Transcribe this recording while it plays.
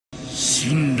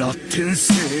神羅転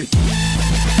生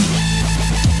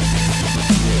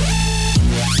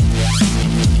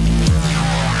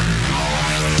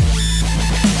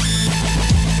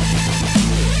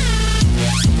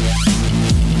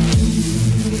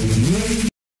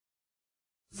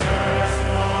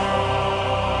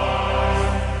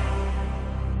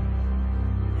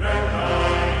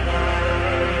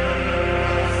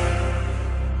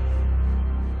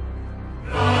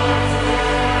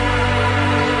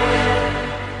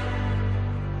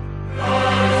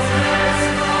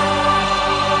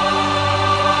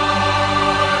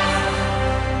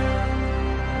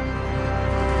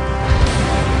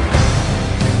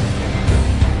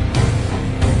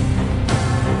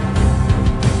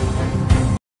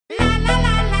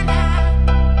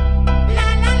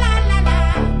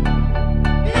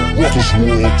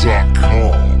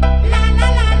WakaWorld.com.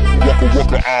 Waka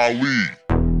Waka Ali.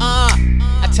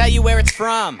 I tell you where it's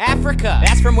from. Africa,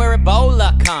 that's from where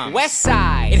Ebola comes. West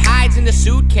side, it hides in the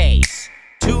suitcase.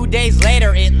 2 days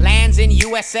later, it lands in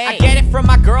USA. I get it from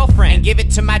my girlfriend and give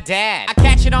it to my dad. I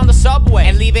catch it on the subway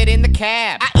and leave it in the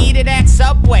cab. I eat it at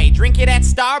Subway, drink it at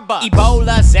Starbucks.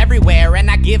 Ebola's everywhere and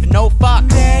I give no fucks.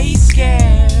 They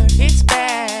scared, it's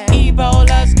bad.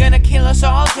 Ebola's gonna kill us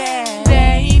all dead.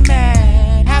 They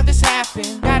mad, how this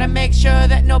happened? Gotta make sure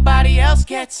that nobody else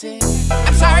gets it.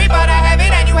 I'm sorry, but I have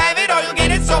it and you have it, or you'll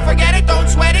get it, so forget it, don't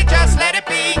sweat it, just let it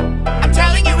be. I'm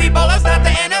telling you, Ebola's not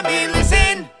the enemy,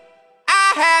 listen.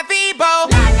 I have Ebo,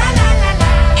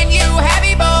 and you have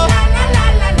Ebo,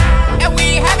 and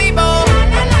we have Ebo.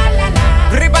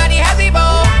 Everybody has Ebo.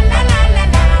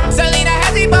 Selena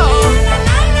has Ebo.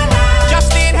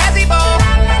 Justin has Ebo.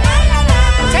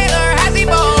 Taylor has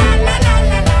Ebo.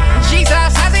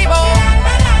 Jesus has Ebo.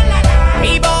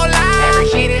 Ebola. Every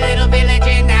shady little village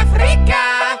in Africa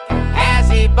has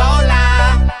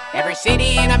Ebola. Every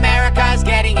city in America's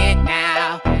getting it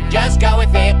now. Just go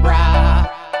with it, bruh.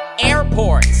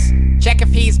 Airports, check if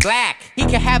he's black. He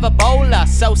could have Ebola,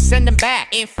 so send him back.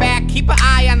 In fact, keep an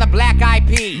eye on the black eyed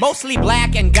peas. Mostly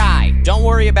black and guy, don't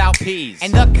worry about peas.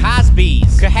 And the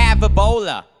Cosbys could have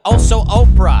Ebola. Also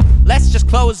Oprah, let's just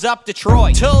close up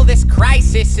Detroit till this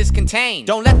crisis is contained.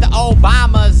 Don't let the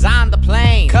Obamas on the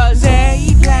plane, cause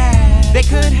they black, they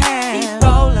could have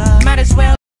Ebola. Might as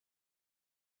well.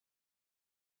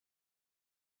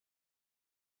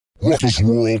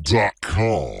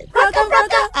 WakaWorld.com.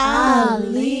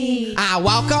 Ali. I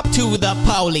walk up to the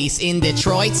police in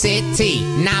Detroit City,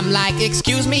 and I'm like,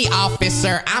 excuse me,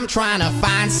 officer, I'm trying to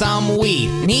find some weed.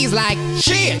 And he's like,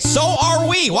 shit, so are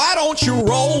we. Why don't you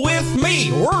roll with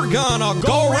me? We're gonna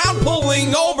go around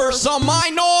pulling over some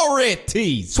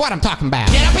minorities. That's what I'm talking about.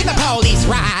 Get up in the police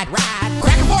ride,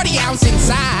 crack a 40 ounce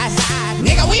inside.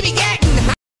 Nigga, we be getting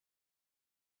high.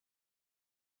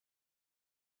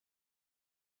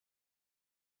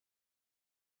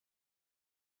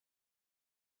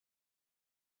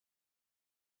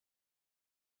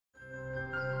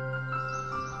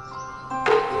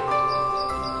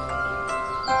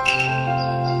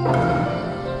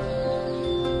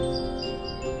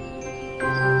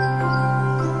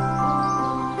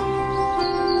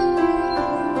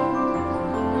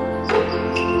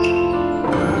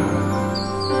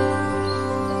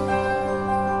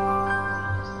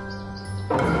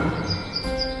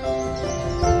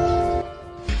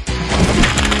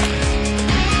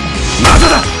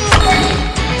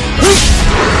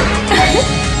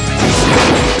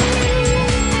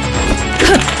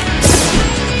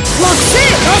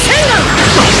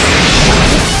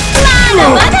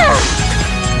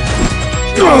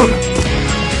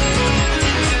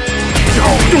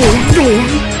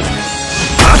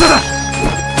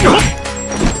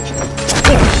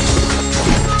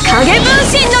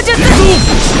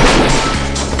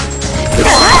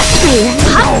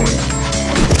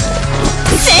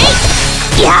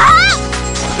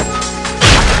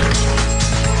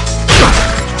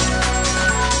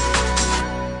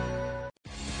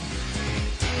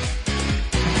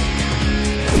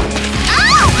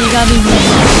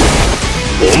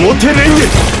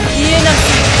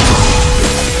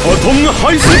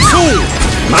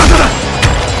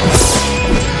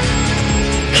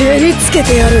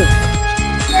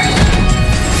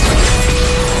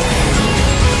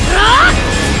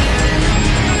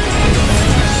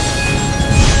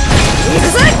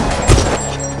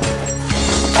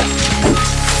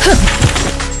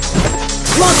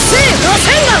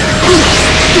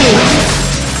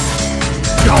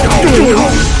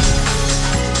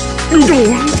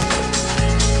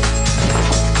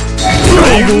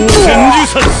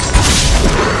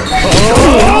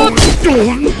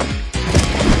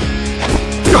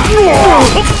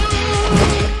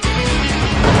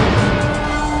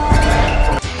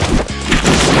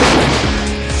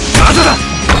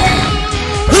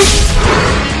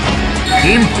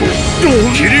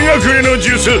 霧隠れの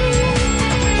術。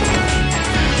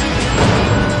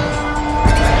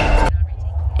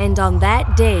And on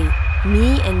that day,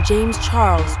 me and James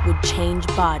Charles would change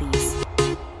bodies.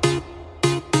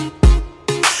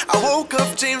 I woke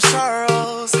up James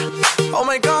Charles. Oh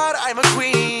my god, I'm a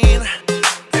queen.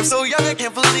 I'm so young, I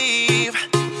can't believe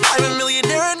I'm a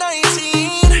millionaire at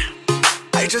 19.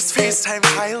 I just FaceTimed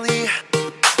Kylie,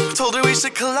 told her we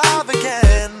should collab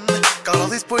again. Got all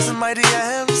these boys in my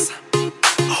DMs.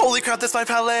 Holy crap, that's my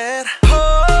palette.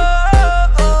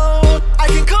 Oh, I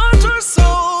can conjure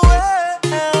so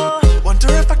well.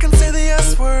 Wonder if I can say the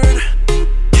S word.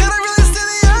 Can I really say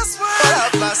the S word? What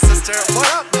up, my sister? What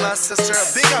up, my sister?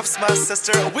 Big ups, my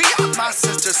sister. We got my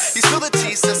sisters. You spill the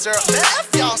tea, sister. Man,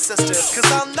 F y'all sisters,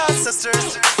 cause I'm not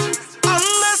sisters. I'm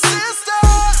the sister.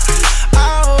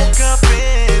 I woke up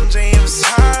in James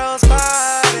Charles'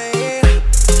 body.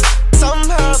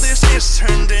 Somehow this shit's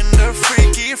turned into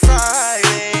Freaky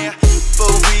Friday.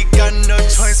 But we got no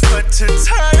choice but to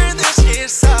turn this shit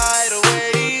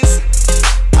sideways.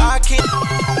 I can't.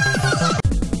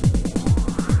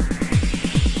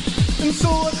 And so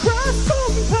I cry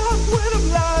sometimes when I'm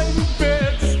lying in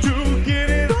bed just to get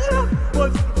it all out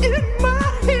what's in my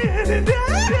head. And I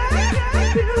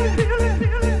feel it,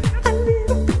 I need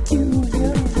a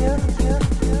peculiar.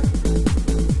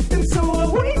 And so I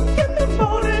wake in the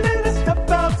morning and I step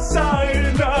outside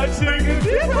and I take a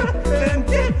deep breath and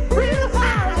get real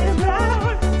high. And I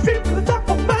feel to the top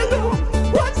of my lungs,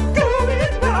 what's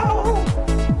going on?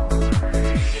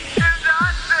 And I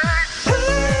say,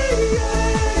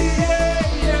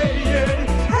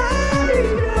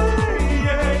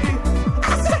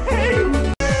 hey,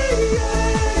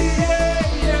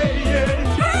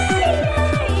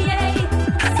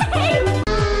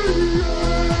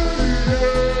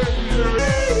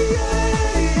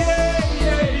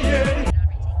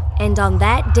 And on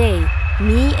that day,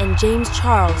 me and James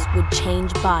Charles would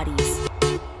change bodies.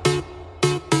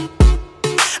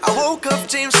 I woke up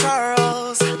James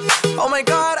Charles. Oh my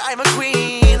god, I'm a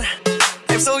queen.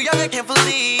 I'm so young, I can't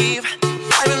believe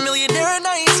I'm a millionaire at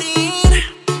 19.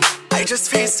 I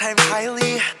just FaceTimed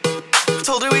Kylie,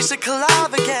 told her we should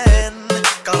collab again.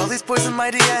 Got all these boys in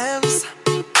my DMs.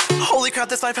 Holy crap,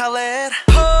 that's my palette.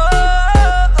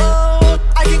 Oh,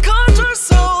 I can conjure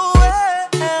so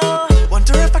well.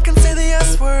 Wonder if I can say the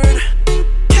S word.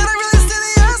 Can I really say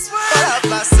the S word? What up,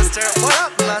 my sister? What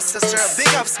up, my sister?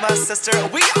 Big ups, my sister.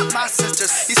 We got my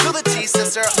sisters. You spill the tea,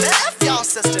 sister. Man, F y'all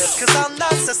sisters, cause I'm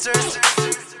not sisters.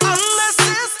 I'm the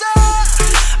sister.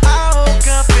 I woke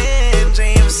up in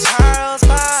James Charles'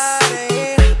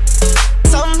 body.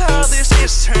 Somehow this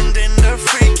shit's turned into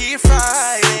Freaky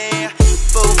Friday.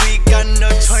 But we got no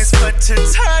choice but to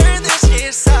turn this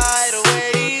shit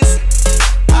sideways.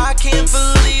 I can't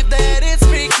believe that it's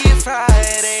Freaky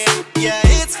Friday. Yeah,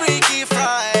 it's Freaky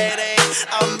Friday.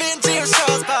 I'm in James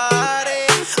Charles' body.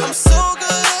 I'm so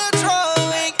good at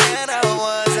drawing, and I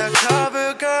was a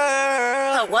cover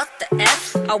girl. What the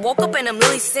F? I woke up and I'm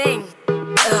really sing.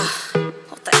 Ugh,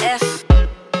 what the F?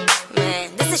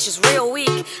 Man, this is just real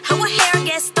weak. How a hair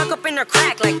gets stuck up in her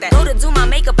crack like that? Go to do my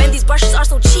makeup and these brushes are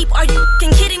so cheap. Are you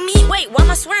f***ing kidding me? Wait, why am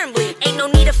I swearing bleed? Ain't no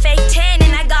need of fake tan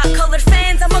and I got colored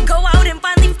fans. I'ma go out and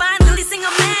finally find Lily Sing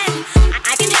a man.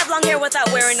 I can have long hair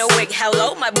without wearing a wig.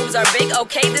 Hello, my boobs are big.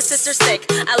 Okay, this sister's thick.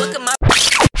 I look at my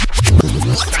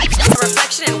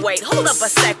reflection and wait, hold up a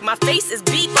sec. My face is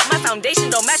beat, but my foundation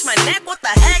don't match my neck. What the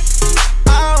heck?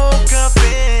 I woke up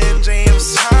in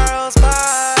James Charles'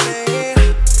 body.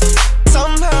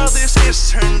 Somehow this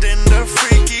shit's turned into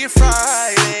Freaky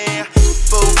Friday.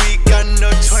 But we got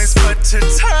no choice but to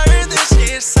turn this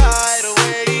shit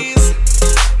sideways.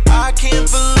 I can't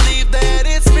believe that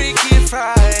it's Freaky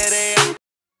Friday.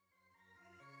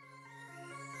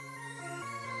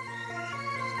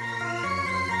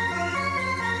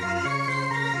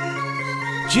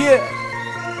 Yeah,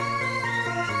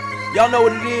 y'all know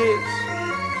what it is.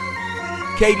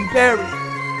 Katy Perry,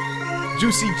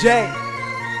 Juicy J.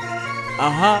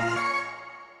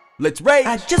 Let's rage.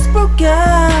 I just broke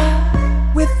up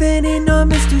with an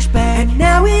enormous douchebag, and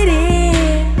now it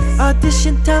is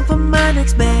audition time for my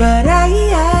next man. But I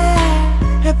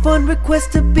have one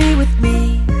request to be with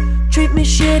me. Treat me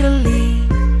shittily,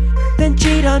 then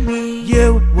cheat on me.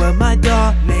 You were my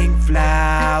darling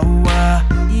flower.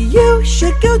 You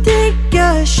should go take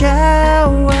a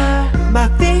shower. My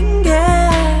finger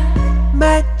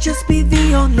might just be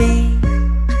the only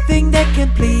thing that can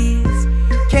please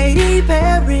Katy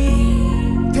Perry.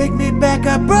 Take me back,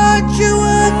 I brought you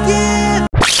a gift.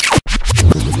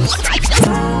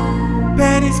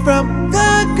 Pennies from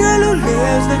the girl who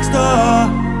lives next door.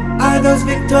 Are those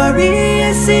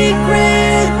Victoria's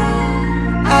Secret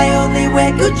I only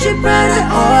wear Gucci, Prada,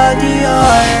 or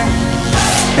Dior.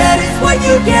 That is what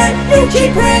you get, you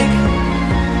cheap prick.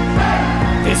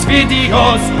 This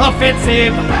video's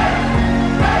offensive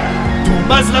to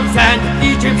Muslims and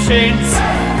Egyptians.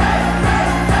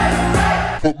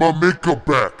 Put my makeup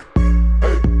back.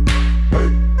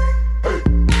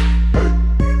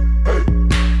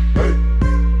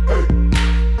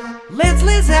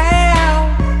 Let's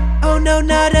out. Oh no,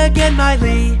 not again,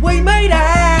 Miley. We made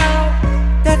out.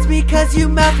 That's because you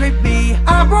mouth raped me.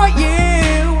 I brought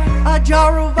you a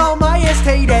jar of all my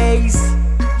STDs.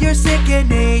 You're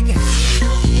sickening.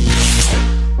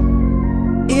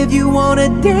 If you wanna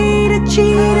date a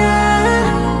cheater,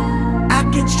 I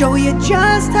can show you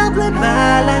just how blind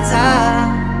my lines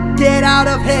are. Get out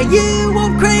of here, you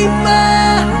won't crave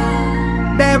more.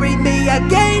 Marry me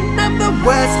again, I'm the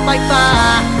worst by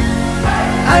far.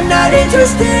 I'm not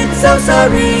interested, so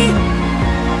sorry.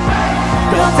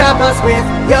 Don't top us with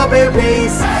your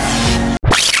babies.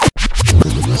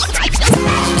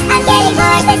 I'm getting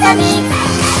hard with some meat.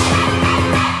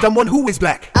 Someone who is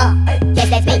black. Oh, yes,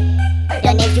 that's me.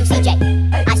 Your name's Juicy J.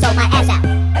 I sold my ass out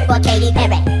for Katy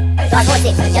Perry. Dark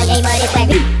horses, your name is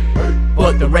Webby.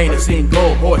 But the rain is in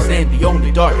gold horse, and the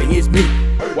only dark thing is me.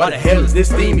 Why the hell is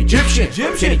this theme Egyptian?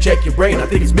 Can you check your brain? I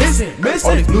think it's missing.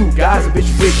 All these blue guys and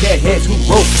bitches with cat heads who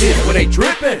wrote this. Were they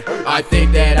tripping? I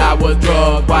think that I was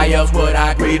drugged. Why else would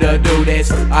I agree to do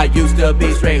this? I used to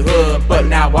be straight hood, but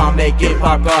now I'm making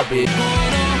pop garbage.